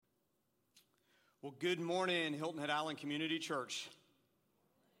Well, good morning, Hilton Head Island Community Church.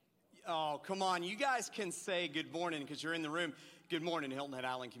 Oh, come on. You guys can say good morning because you're in the room. Good morning, Hilton Head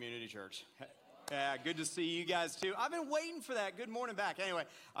Island Community Church. Yeah, good to see you guys too. I've been waiting for that. Good morning back. Anyway,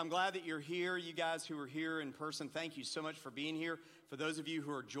 I'm glad that you're here. You guys who are here in person, thank you so much for being here. For those of you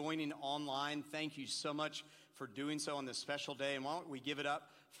who are joining online, thank you so much for doing so on this special day. And why don't we give it up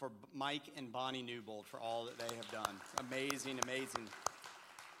for Mike and Bonnie Newbold for all that they have done. Amazing, amazing.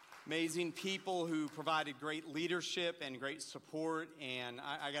 Amazing people who provided great leadership and great support. And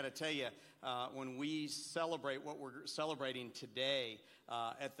I got to tell you, when we celebrate what we're celebrating today,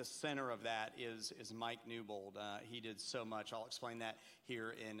 at the center of that is Mike Newbold. He did so much. I'll explain that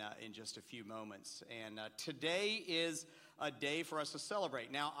here in just a few moments. And today is a day for us to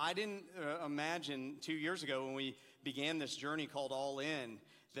celebrate. Now, I didn't imagine 2 years ago when we began this journey called All In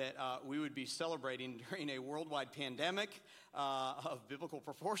that we would be celebrating during a worldwide pandemic of biblical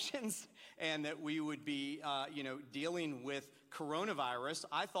proportions, and that we would be, dealing with coronavirus.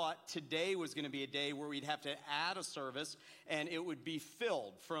 I thought today was going to be a day where we'd have to add a service, and it would be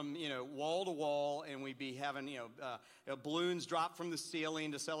filled from, wall to wall, and we'd be having, balloons drop from the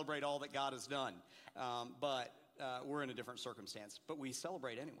ceiling to celebrate all that God has done. But we're in a different circumstance. But we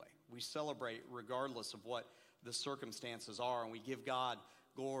celebrate anyway. We celebrate regardless of what the circumstances are, and we give God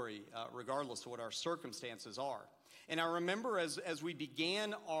glory regardless of what our circumstances are. And I remember as we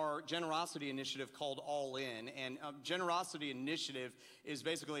began our generosity initiative called All In, and generosity initiative is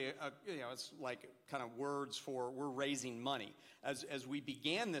basically it's like kind of words for we're raising money. As we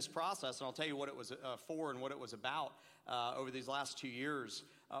began this process, and I'll tell you what it was for and what it was about over these last 2 years,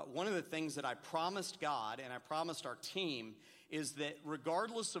 one of the things that I promised God and I promised our team is that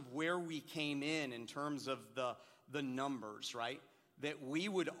regardless of where we came in terms of the numbers, right, that we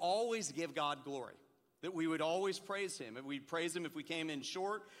would always give God glory, that we would always praise Him. And we'd praise Him if we came in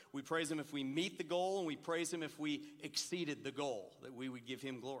short, we praise Him if we meet the goal, and we praise Him if we exceeded the goal, that we would give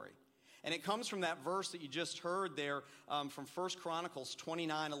Him glory. And it comes from that verse that you just heard there from 1 Chronicles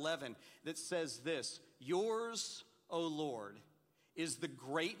 29:11 that says this: "Yours, O Lord, is the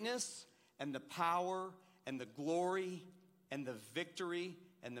greatness and the power and the glory and the victory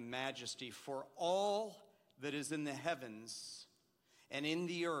and the majesty, for all that is in the heavens and in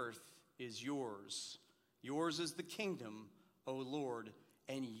the earth is yours. Yours is the kingdom, O Lord,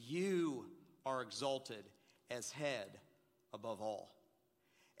 and you are exalted as head above all."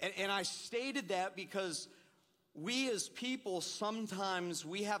 And I stated that because we as people, sometimes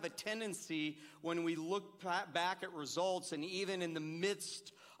we have a tendency when we look back at results, and even in the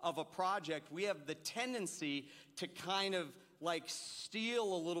midst of a project, we have the tendency to kind of like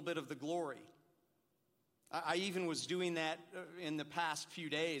steal a little bit of the glory. I even was doing that in the past few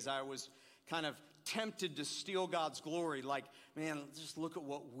days. I was kind of tempted to steal God's glory, like, man, just look at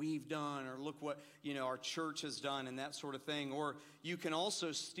what we've done, or look what, our church has done, and that sort of thing. Or you can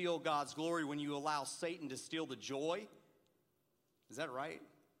also steal God's glory when you allow Satan to steal the joy. Is that right?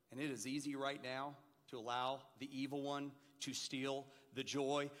 And it is easy right now to allow the evil one to steal the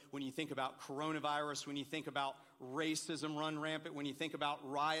joy. When you think about coronavirus, when you think about racism run rampant, when you think about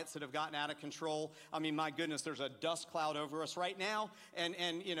riots that have gotten out of control, I mean, my goodness, there's a dust cloud over us right now, and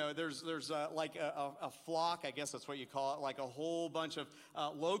there's like a flock, I guess that's what you call it, like a whole bunch of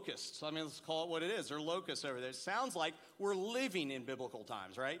locusts. I mean, let's call it what it is. They're locusts over there. It sounds like we're living in biblical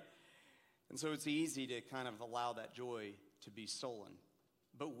times, right? And so it's easy to kind of allow that joy to be stolen.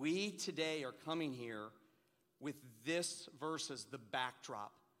 But we today are coming here with this verse as the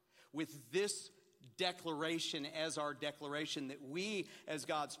backdrop, with this declaration as our declaration, that we as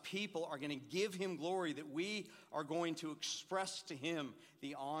God's people are going to give Him glory, that we are going to express to Him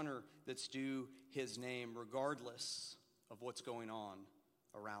the honor that's due His name, regardless of what's going on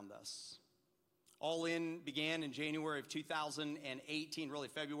around us. All In began in January of 2018, really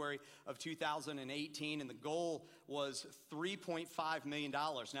February of 2018, and the goal was $3.5 million.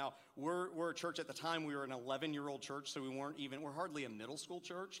 Now, we're a church at the time, we were an 11-year-old church, so we're hardly a middle school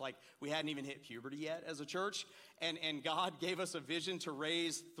church. Like, we hadn't even hit puberty yet as a church, and God gave us a vision to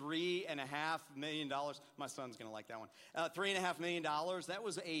raise $3.5 million. My son's going to like that one. $3.5 million, that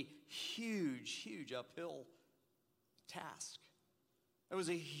was a huge, huge uphill task. It was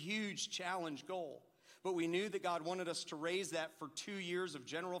a huge challenge goal. But we knew that God wanted us to raise that for 2 years of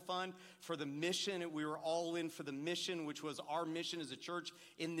general fund for the mission. We were all in for the mission, which was our mission as a church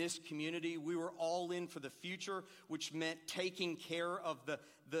in this community. We were all in for the future, which meant taking care of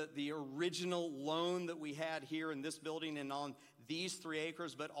the original loan that we had here in this building and on these 3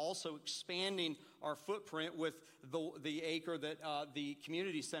 acres, but also expanding our footprint with the acre that the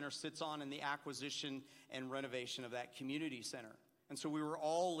community center sits on, and the acquisition and renovation of that community center. And so we were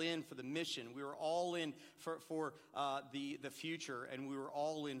all in for the mission. We were all in for the future, and we were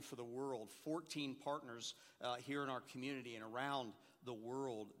all in for the world. 14 partners here in our community and around the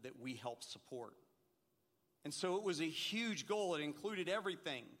world that we help support. And so it was a huge goal. It included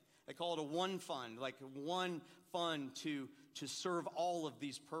everything. They call it a one fund, like one fund to serve all of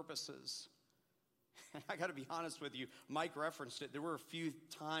these purposes. I got to be honest with you, Mike referenced it. There were a few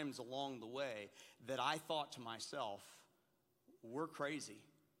times along the way that I thought to myself, we're crazy,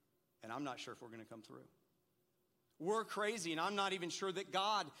 and I'm not sure if we're going to come through. We're crazy, and I'm not even sure that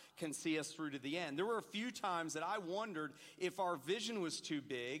God can see us through to the end. There were a few times that I wondered if our vision was too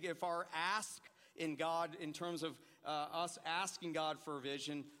big, if our ask in God, in terms of us asking God for a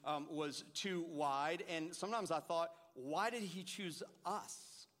vision, was too wide. And sometimes I thought, why did he choose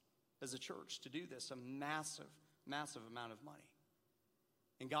us as a church to do this? A massive, massive amount of money.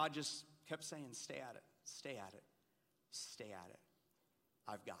 And God just kept saying, stay at it, stay at it, stay at it.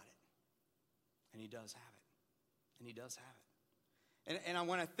 I've got it. And he does have it. And he does have it. And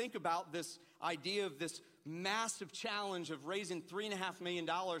when I think about this idea of this massive challenge of raising $3.5 million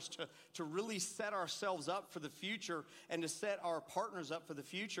to really set ourselves up for the future and to set our partners up for the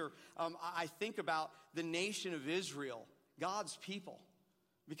future, I think about the nation of Israel, God's people.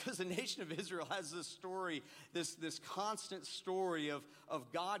 Because the nation of Israel has this story, this constant story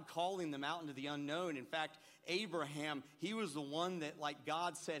of God calling them out into the unknown. In fact, Abraham, he was the one that, like,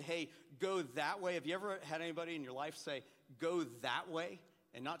 God said, hey, go that way. Have you ever had anybody in your life say, go that way,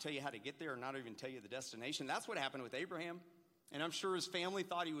 and not tell you how to get there, or not even tell you the destination? That's what happened with Abraham. And I'm sure his family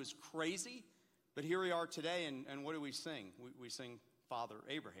thought he was crazy. But here we are today, and what do we sing? We sing Father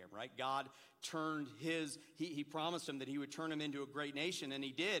Abraham, right? God turned he promised him that he would turn him into a great nation, and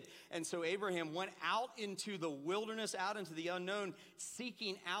he did. And so Abraham went out into the wilderness, out into the unknown,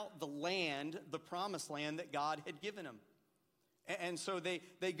 seeking out the land, the promised land that God had given him. And so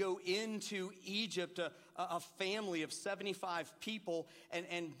they go into Egypt, a family of 75 people,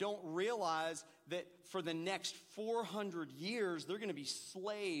 and don't realize that for the next 400 years, they're going to be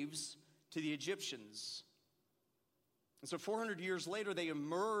slaves to the Egyptians. And so 400 years later, they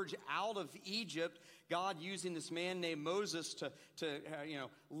emerge out of Egypt, God using this man named Moses to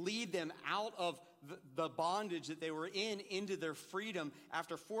lead them out of the bondage that they were in into their freedom.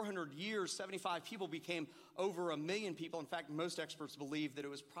 After 400 years, 75 people became over 1 million people. In fact, most experts believe that it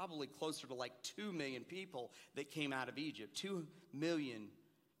was probably closer to like 2 million people that came out of Egypt. 2 million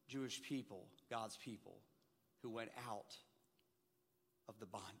Jewish people, God's people, who went out of the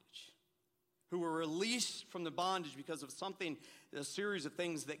bondage, who were released from the bondage because of a series of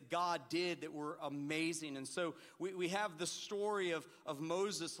things that God did that were amazing. And so we have the story of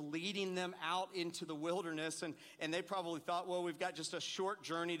Moses leading them out into the wilderness, and they probably thought, well, we've got just a short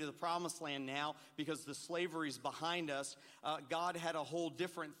journey to the promised land now because the slavery's behind us. God had a whole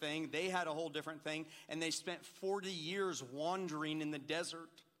different thing. They had a whole different thing, and they spent 40 years wandering in the desert.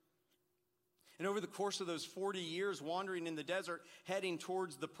 And over the course of those 40 years wandering in the desert, heading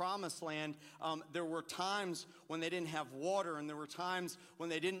towards the promised land, there were times when they didn't have water, and there were times when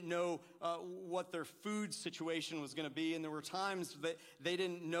they didn't know what their food situation was going to be, and there were times that they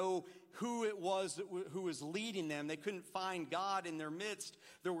didn't know who it was who was leading them. They couldn't find God in their midst.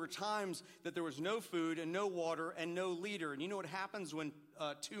 There were times that there was no food and no water and no leader. And you know what happens when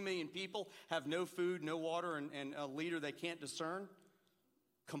 2 million people have no food, no water, and a leader they can't discern?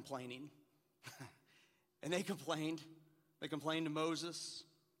 Complaining. And they complained. They complained to Moses.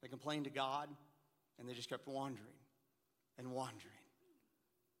 They complained to God. And they just kept wandering and wandering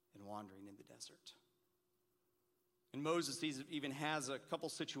and wandering in the desert. And Moses even has a couple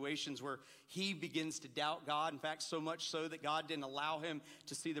situations where he begins to doubt God. In fact, so much so that God didn't allow him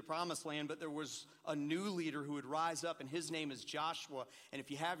to see the promised land. But there was a new leader who would rise up, and his name is Joshua. And if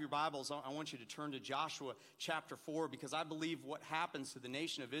you have your Bibles, I want you to turn to Joshua chapter 4, because I believe what happens to the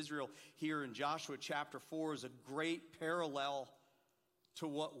nation of Israel here in Joshua chapter 4 is a great parallel to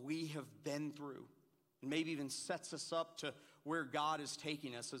what we have been through. And maybe even sets us up to where God is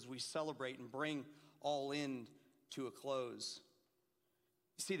taking us as we celebrate and bring all in to a close.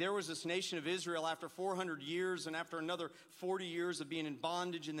 See, there was this nation of Israel after 400 years and after another 40 years of being in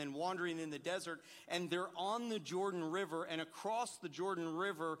bondage and then wandering in the desert, and they're on the Jordan River, and across the Jordan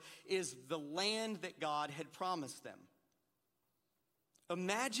River is the land that God had promised them.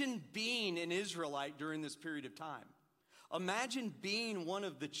 Imagine being an Israelite during this period of time. Imagine being one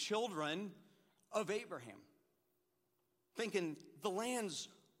of the children of Abraham, thinking the land's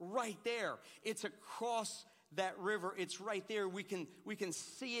right there. It's across that river. It's right there. We can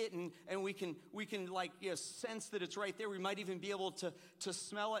see it, and we can like sense that it's right there. We might even be able to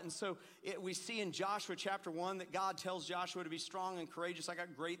smell it. And so we see in Joshua chapter 1 that God tells Joshua to be strong and courageous. I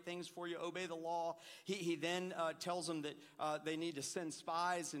got great things for you. Obey the law. He then tells them that they need to send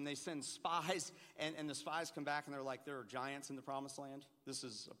spies, and they send spies, and the spies come back and they're like, there are giants in the promised land. This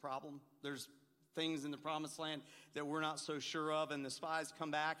is a problem. There's things in the promised land that we're not so sure of, and the spies come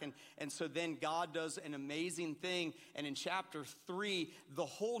back, and so then God does an amazing thing, and in chapter 3, the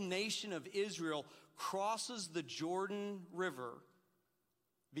whole nation of Israel crosses the Jordan River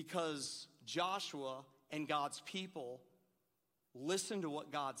because Joshua and God's people listened to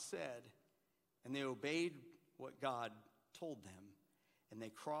what God said, and they obeyed what God told them, and they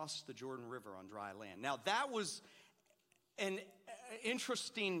crossed the Jordan River on dry land. Now, that was an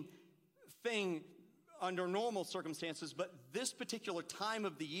interesting thing under normal circumstances, but this particular time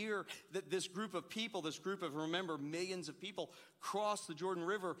of the year that this group of people, remember, millions of people crossed the Jordan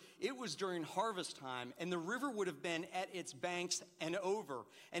River, it was during harvest time, and the river would have been at its banks and over,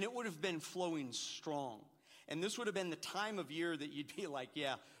 and it would have been flowing strong. And this would have been the time of year that you'd be like,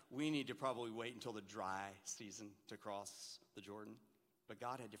 yeah, we need to probably wait until the dry season to cross the Jordan. But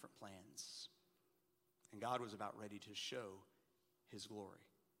God had different plans, and God was about ready to show his glory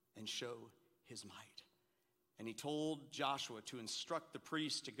and show his might. And he told Joshua to instruct the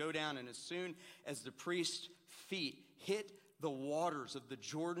priest to go down, and as soon as the priest's feet hit the waters of the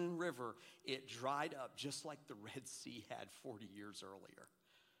Jordan River, it dried up just like the Red Sea had 40 years earlier.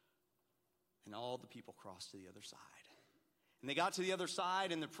 And all the people crossed to the other side. And they got to the other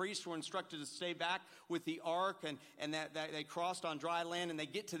side, and the priests were instructed to stay back with the ark, and that they crossed on dry land, and they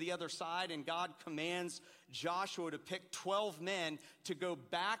get to the other side, and God commands Joshua to pick 12 men to go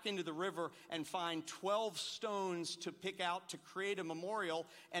back into the river and find 12 stones to pick out to create a memorial.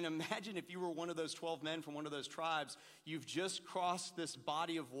 And imagine if you were one of those 12 men from one of those tribes. You've just crossed this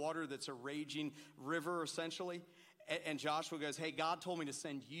body of water that's a raging river, essentially. And Joshua goes, hey, God told me to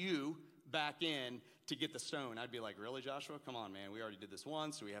send you back in to get the stone. I'd be like, really, Joshua? Come on, man. We already did this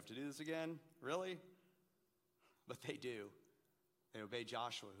once. Do we have to do this again? Really? But they do. They obey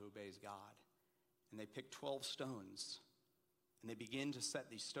Joshua, who obeys God. And they pick 12 stones. And they begin to set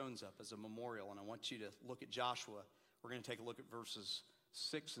these stones up as a memorial. And I want you to look at Joshua. We're going to take a look at verses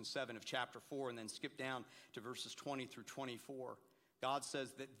 6 and 7 of chapter 4 and then skip down to verses 20 through 24. God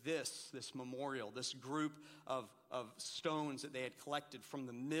says that this memorial, this group of stones that they had collected from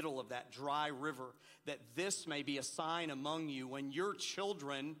the middle of that dry river, that this may be a sign among you when your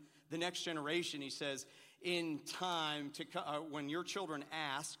children, the next generation, he says, in time to when your children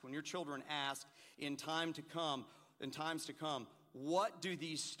ask in times to come, what do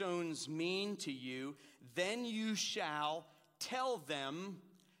these stones mean to you? Then you shall tell them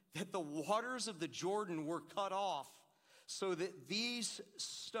that the waters of the Jordan were cut off, so that these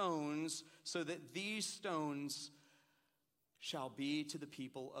stones shall be to the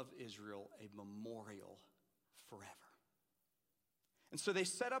people of Israel a memorial forever. And so they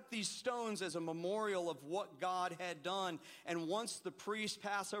set up these stones as a memorial of what God had done. And once the priests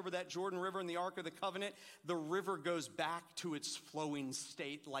pass over that Jordan River in the Ark of the Covenant, the river goes back to its flowing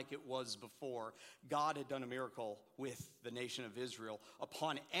state like it was before. God had done a miracle with the nation of Israel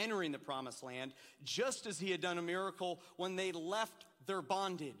upon entering the promised land, just as he had done a miracle when they left their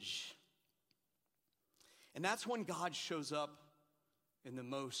bondage. And that's when God shows up in the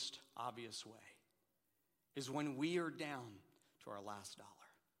most obvious way, is when we are down to our last dollar.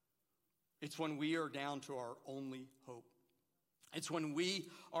 It's when we are down to our only hope. It's when we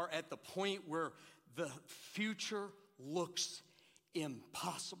are at the point where the future looks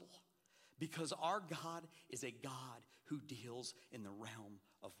impossible, because our God is a God who deals in the realm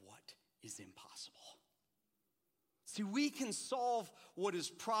of what is impossible. See, we can solve what is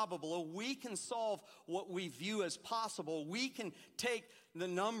probable, or we can solve what we view as possible. We can take the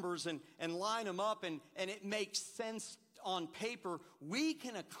numbers and line them up, and it makes sense on paper. We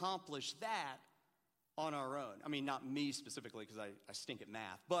can accomplish that on our own. I mean, not me specifically, because I stink at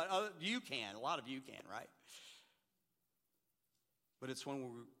math, but you can. A lot of you can, right? But it's when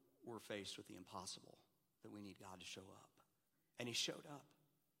we're faced with the impossible that we need God to show up. And he showed up.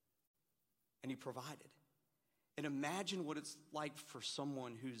 And he provided. And imagine what it's like for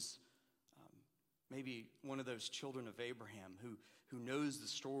someone who's maybe one of those children of Abraham who knows the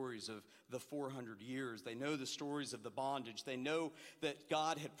stories of the 400 years. They know the stories of the bondage. They know that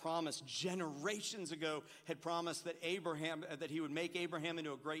God had promised generations ago, had promised that that he would make Abraham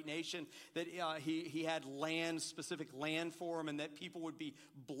into a great nation, that he had land, specific land for him, and that people would be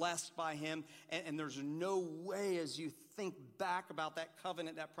blessed by him. And there's no way, as you think back about that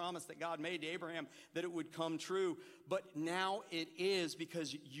covenant, that promise that God made to Abraham, that it would come true. But now it is,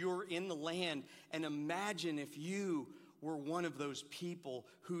 because you're in the land. And imagine if you were one of those people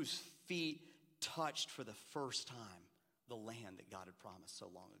whose feet touched for the first time the land that God had promised so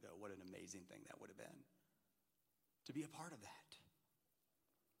long ago. What an amazing thing that would have been, to be a part of that.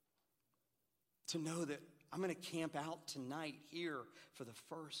 To know that I'm going to camp out tonight here for the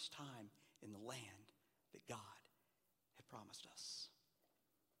first time in the land that God had promised us.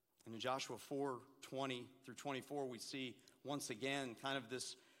 And in Joshua 4:20 through 24, we see once again kind of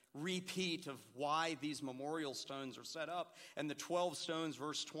this repeat of why these memorial stones are set up. And the 12 stones,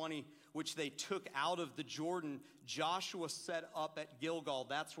 verse 20, which they took out of the Jordan, Joshua set up at Gilgal.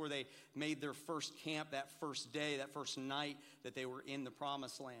 That's where they made their first camp that first day, that first night that they were in the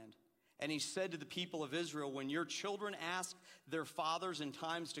promised land. And he said to the people of Israel, when your children ask their fathers in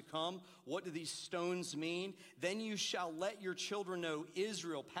times to come, what do these stones mean? Then you shall let your children know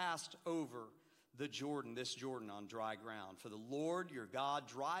Israel passed over the Jordan, this Jordan, on dry ground. For the Lord your God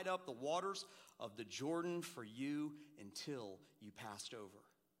dried up the waters of the Jordan for you until you passed over.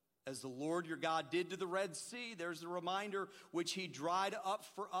 As the Lord your God did to the Red Sea, there's the reminder, which he dried up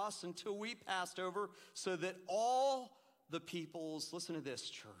for us until we passed over, so that all the peoples, listen to this,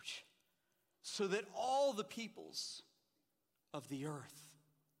 church, so that all the peoples of the earth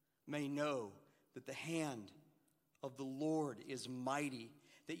may know that the hand of the Lord is mighty,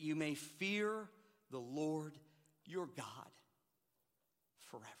 that you may fear the Lord your God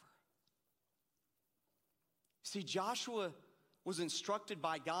forever. See, Joshua was instructed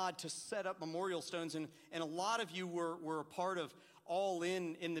by God to set up memorial stones, and a lot of you were a part of All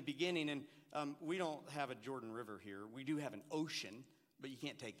In the beginning, and we don't have a Jordan River here. We do have an ocean, but you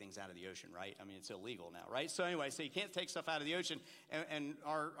can't take things out of the ocean, right? I mean, it's illegal now, right? So anyway, so you can't take stuff out of the ocean, and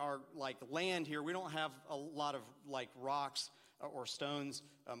our like land here, we don't have a lot of like rocks or stones.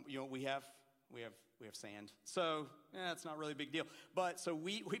 We have sand. So it's not really a big deal. But so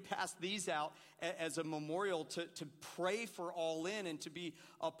we passed these out as a memorial to pray for All In and to be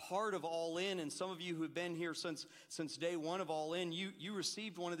a part of All In. And some of you who have been here since day one of All In, you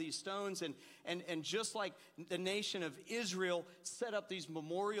received one of these stones. And just like the nation of Israel set up these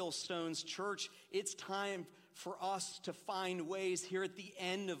memorial stones, church, it's time for us to find ways here at the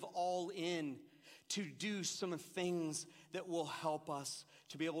end of All In to do some things that will help us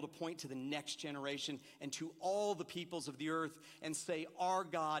to be able to point to the next generation and to all the peoples of the earth and say, our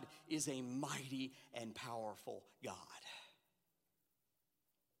God is a mighty and powerful God.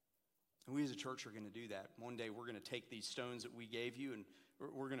 And we as a church are going to do that. One day we're going to take these stones that we gave you and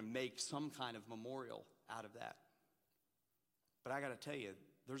we're going to make some kind of memorial out of that. But I got to tell you,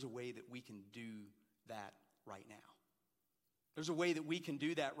 there's a way that we can do that right now. There's a way that we can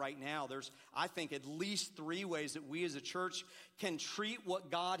do that right now. There's, I think, at least 3 ways that we as a church can treat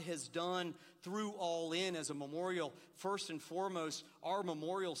what God has done through All In as a memorial. First and foremost, our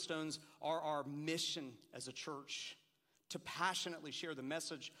memorial stones are our mission as a church to passionately share the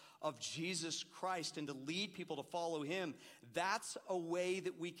message of Jesus Christ and to lead people to follow him. That's a way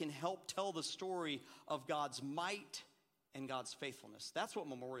that we can help tell the story of God's might and God's faithfulness. That's what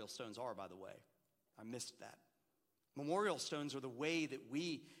memorial stones are, by the way. I missed that. Memorial stones are the way that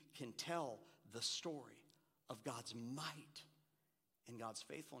we can tell the story of God's might and God's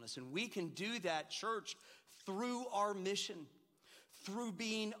faithfulness. And we can do that, church, through our mission, through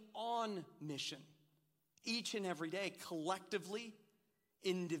being on mission each and every day, collectively,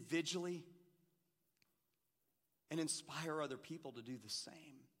 individually, and inspire other people to do the same.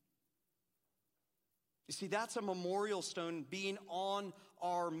 You see, that's a memorial stone, being on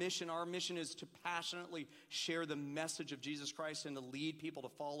our mission. Our mission is to passionately share the message of Jesus Christ and to lead people to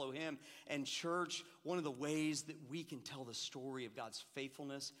follow him. And church, one of the ways that we can tell the story of God's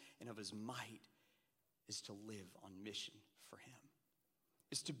faithfulness and of his might is to live on mission for him.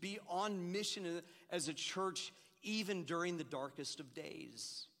 Is to be on mission as a church even during the darkest of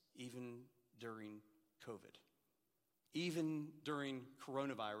days, even during COVID. Even during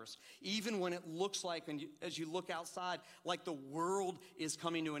coronavirus, even when it looks like, as you look outside, like the world is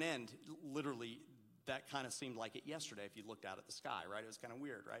coming to an end. Literally, that kind of seemed like it yesterday if you looked out at the sky, right? It was kind of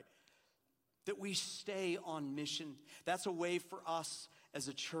weird, right? That we stay on mission. That's a way for us as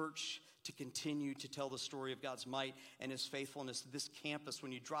a church to continue to tell the story of God's might and his faithfulness. This campus,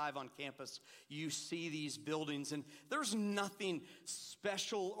 when you drive on campus, you see these buildings, and there's nothing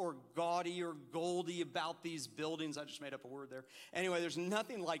special or gaudy or goldy about these buildings. I just made up a word there. Anyway, there's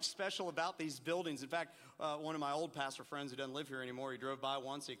nothing like special about these buildings. In fact, one of my old pastor friends who doesn't live here anymore, he drove by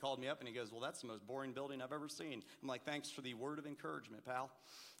once, he called me up and he goes, well, that's the most boring building I've ever seen. I'm like, thanks for the word of encouragement, pal.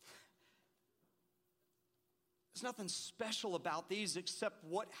 There's nothing special about these except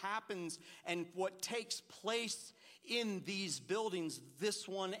what happens and what takes place in these buildings, this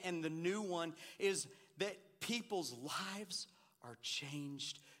one and the new one, is that people's lives are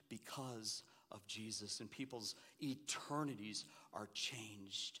changed because of Jesus, and people's eternities are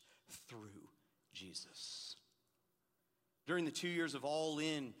changed through Jesus. During the 2 years of All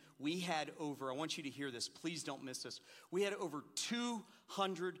In, we had over, I want you to hear this, please don't miss this, we had over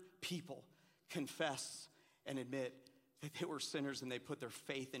 200 people confess and admit that they were sinners and they put their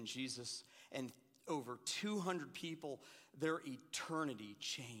faith in Jesus. And over 200 people, their eternity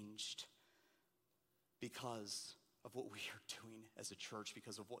changed because of what we are doing as a church,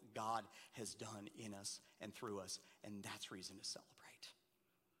 because of what God has done in us and through us. And that's reason to celebrate.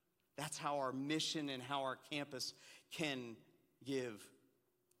 That's how our mission and how our campus can give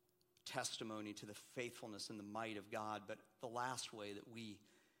testimony to the faithfulness and the might of God. But the last way that we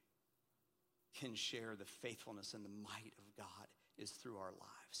can share the faithfulness and the might of God is through our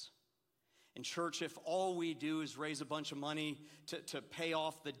lives. In church, if all we do is raise a bunch of money to pay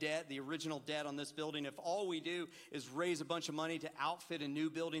off the debt, the original debt on this building, if all we do is raise a bunch of money to outfit a new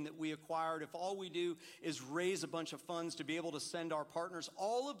building that we acquired, if all we do is raise a bunch of funds to be able to send our partners,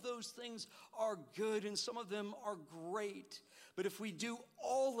 all of those things are good and some of them are great. But if we do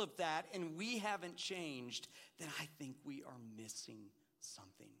all of that and we haven't changed, then I think we are missing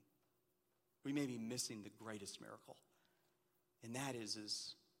something. We may be missing the greatest miracle. And that is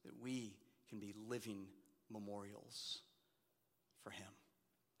that we can be living memorials for him.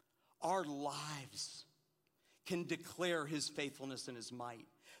 Our lives can declare his faithfulness and his might.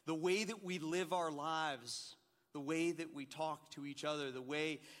 The way that we live our lives, the way that we talk to each other, the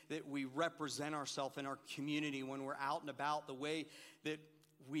way that we represent ourselves in our community when we're out and about, the way that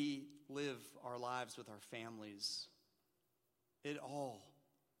we live our lives with our families, it all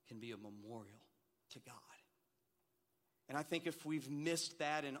can be a memorial to God. And I think if we've missed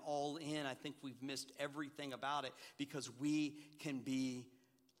that and All In, I think we've missed everything about it, because we can be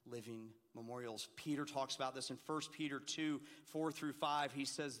living memorials. Peter talks about this in 1 Peter 2, 4 through 5. He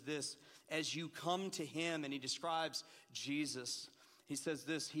says this, as you come to him, and he describes Jesus, he says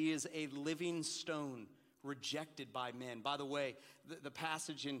this, he is a living stone rejected by men. By the way, the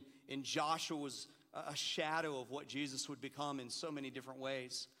passage in Joshua was a shadow of what Jesus would become in so many different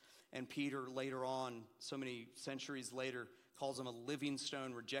ways. And Peter later on, so many centuries later, calls him a living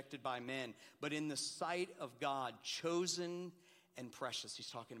stone rejected by men, but in the sight of God, chosen and precious. He's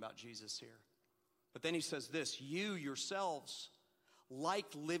talking about Jesus here. But then he says this, you yourselves, like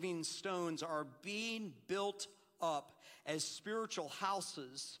living stones, are being built up as spiritual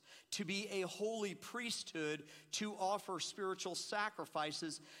houses to be a holy priesthood, to offer spiritual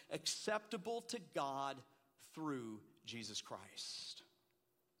sacrifices acceptable to God through Jesus Christ.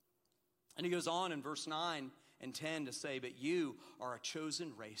 And he goes on in verse 9 and 10 to say, but you are a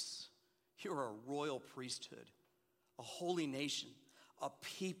chosen race. You are a royal priesthood, a holy nation, a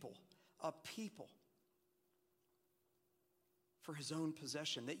people for his own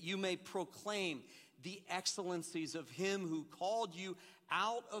possession, that you may proclaim the excellencies of him who called you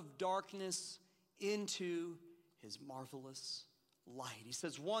out of darkness into his marvelous light. He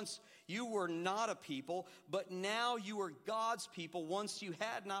says, once you were not a people, but now you are God's people. Once you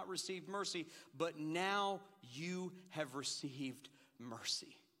had not received mercy, but now you have received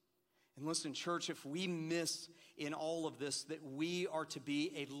mercy. And listen, church, if we miss in all of this that we are to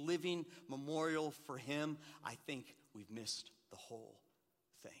be a living memorial for him, I think we've missed the whole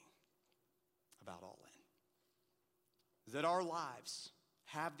thing about All In. That our lives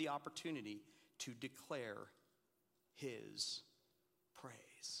have the opportunity to declare his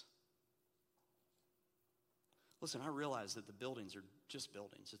praise. Listen, I realize that the buildings are just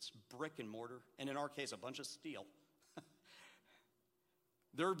buildings. It's brick and mortar, and in our case, a bunch of steel.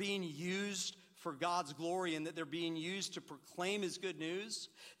 They're being used for God's glory, and that they're being used to proclaim his good news.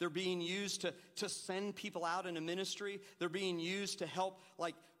 They're being used to send people out in a ministry. They're being used to help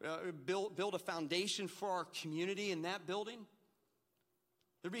build a foundation for our community in that building.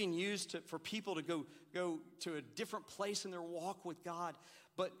 They're being used for people to go to a different place in their walk with God.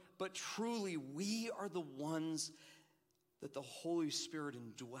 But truly, we are the ones that the Holy Spirit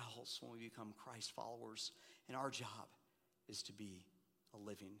indwells when we become Christ followers. And our job is to be a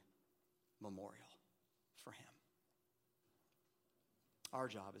living memorial for him. Our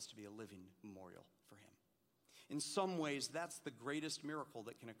job is to be a living memorial for him. In some ways, that's the greatest miracle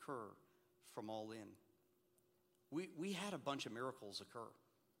that can occur from All In. We had a bunch of miracles occur.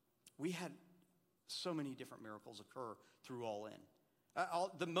 We had so many different miracles occur through All In.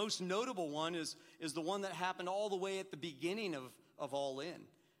 The most notable one is the one that happened all the way at the beginning of All In.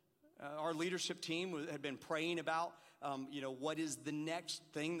 Our leadership team had been praying about, what is the next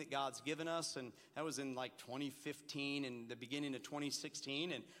thing that God's given us? And that was in like 2015 and the beginning of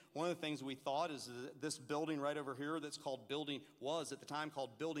 2016. And one of the things we thought is that this building right over here that's was at the time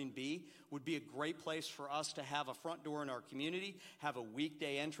called Building B, would be a great place for us to have a front door in our community, have a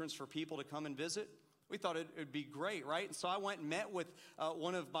weekday entrance for people to come and visit. We thought it would be great, right? And so I went and met with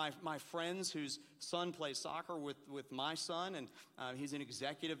one of my friends whose son plays soccer with my son, and he's an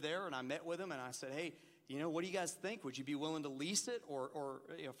executive there, and I met with him, and I said, hey, what do you guys think? Would you be willing to lease it or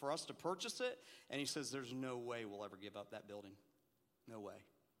for us to purchase it? And he says, there's no way we'll ever give up that building. No way.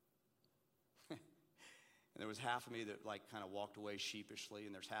 And there was half of me that kind of walked away sheepishly,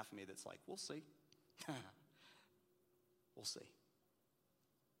 and there's half of me that's like, we'll see. We'll see.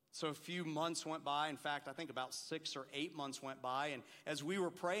 So a few months went by. In fact, I think about 6 or 8 months went by. And as we were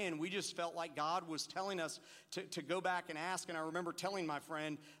praying, we just felt like God was telling us to go back and ask. And I remember telling my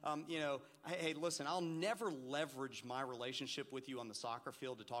friend, hey, listen, I'll never leverage my relationship with you on the soccer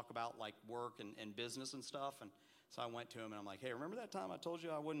field to talk about work and business and stuff. And so I went to him and I'm like, hey, remember that time I told you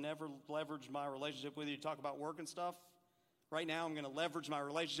I would never leverage my relationship with you to talk about work and stuff? Right now, I'm going to leverage my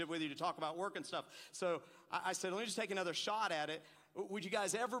relationship with you to talk about work and stuff. So I said, let me just take another shot at it. Would you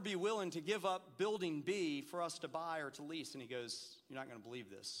guys ever be willing to give up Building B for us to buy or to lease? And he goes, you're not going to believe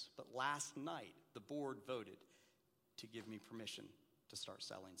this, but last night the board voted to give me permission to start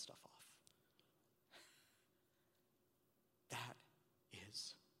selling stuff off. That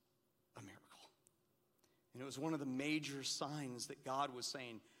is a miracle. And it was one of the major signs that God was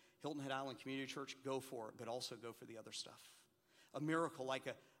saying, Hilton Head Island Community Church, go for it, but also go for the other stuff. A miracle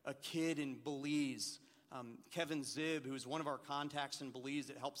like a kid in Belize, Kevin Zib, who's one of our contacts in Belize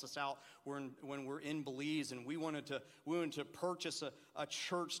that helps us out when we're in Belize, and we wanted to purchase a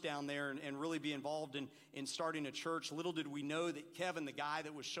church down there and really be involved in starting a church. Little did we know that Kevin, the guy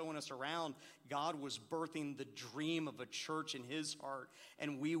that was showing us around, God was birthing the dream of a church in his heart,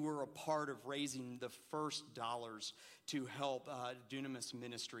 and we were a part of raising the first dollars to help Dunamis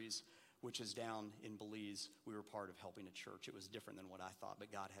Ministries, which is down in Belize. We were part of helping a church. It was different than what I thought,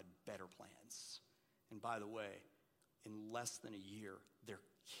 but God had better plans. And by the way, in less than a year, they're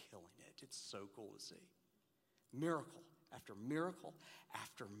killing it. It's so cool to see. Miracle after miracle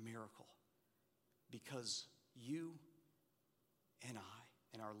after miracle. Because you and I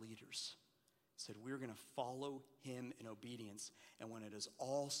and our leaders said we're going to follow him in obedience. And when it is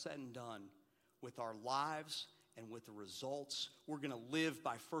all said and done with our lives and with the results, we're going to live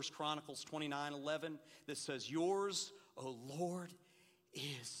by 1 Chronicles 29:11 that says, yours, O Lord,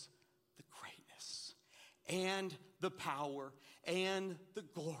 is the greatness and the power and the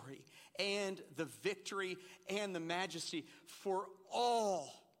glory and the victory and the majesty for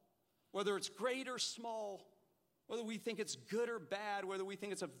all, whether it's great or small, whether we think it's good or bad, whether we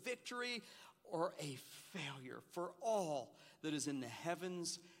think it's a victory or a failure, for all that is in the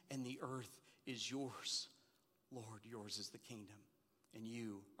heavens and the earth is yours. Lord, yours is the kingdom, and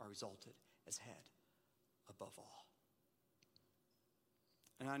you are exalted as head above all.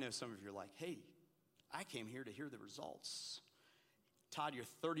 And I know some of you are like, hey, I came here to hear the results. Todd, you're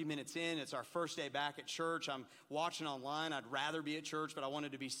 30 minutes in. It's our first day back at church. I'm watching online. I'd rather be at church, but I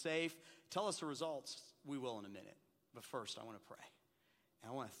wanted to be safe. Tell us the results. We will in a minute. But first, I want to pray. And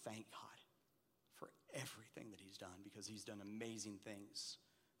I want to thank God for everything that he's done, because he's done amazing things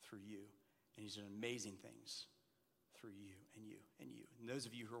through you. And he's done amazing things through you and you and you. And those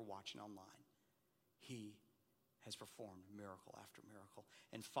of you who are watching online, he has performed miracle after miracle.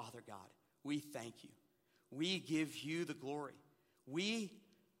 And Father God, we thank you. We give you the glory. We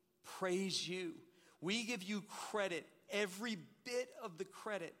praise you. We give you credit, every bit of the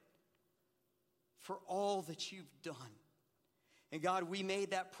credit for all that you've done. And God, we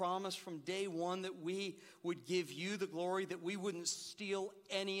made that promise from day one that we would give you the glory, that we wouldn't steal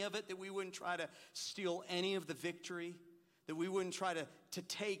any of it, that we wouldn't try to steal any of the victory, that we wouldn't try to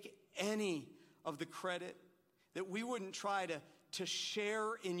take any of the credit, that we wouldn't try to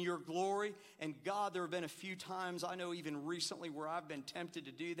share in your glory. And God, there have been a few times, I know even recently, where I've been tempted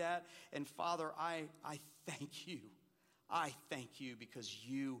to do that. And Father, I thank you. I thank you because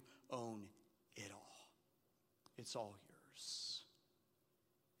you own it all. It's all yours.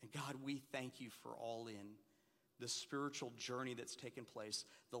 And God, we thank you for all in the spiritual journey that's taken place,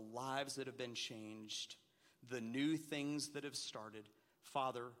 the lives that have been changed, the new things that have started.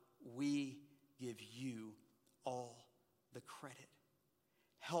 Father, we give you all the credit.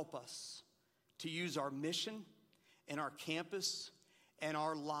 Help us to use our mission and our campus and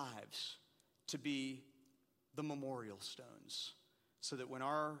our lives to be the memorial stones, so that when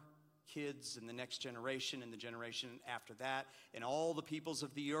our kids and the next generation and the generation after that and all the peoples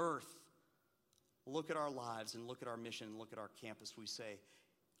of the earth look at our lives and look at our mission and look at our campus, we say,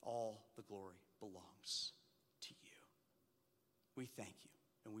 all the glory belongs to you. We thank you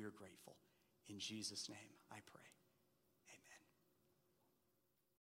and we are grateful. In Jesus' name I pray.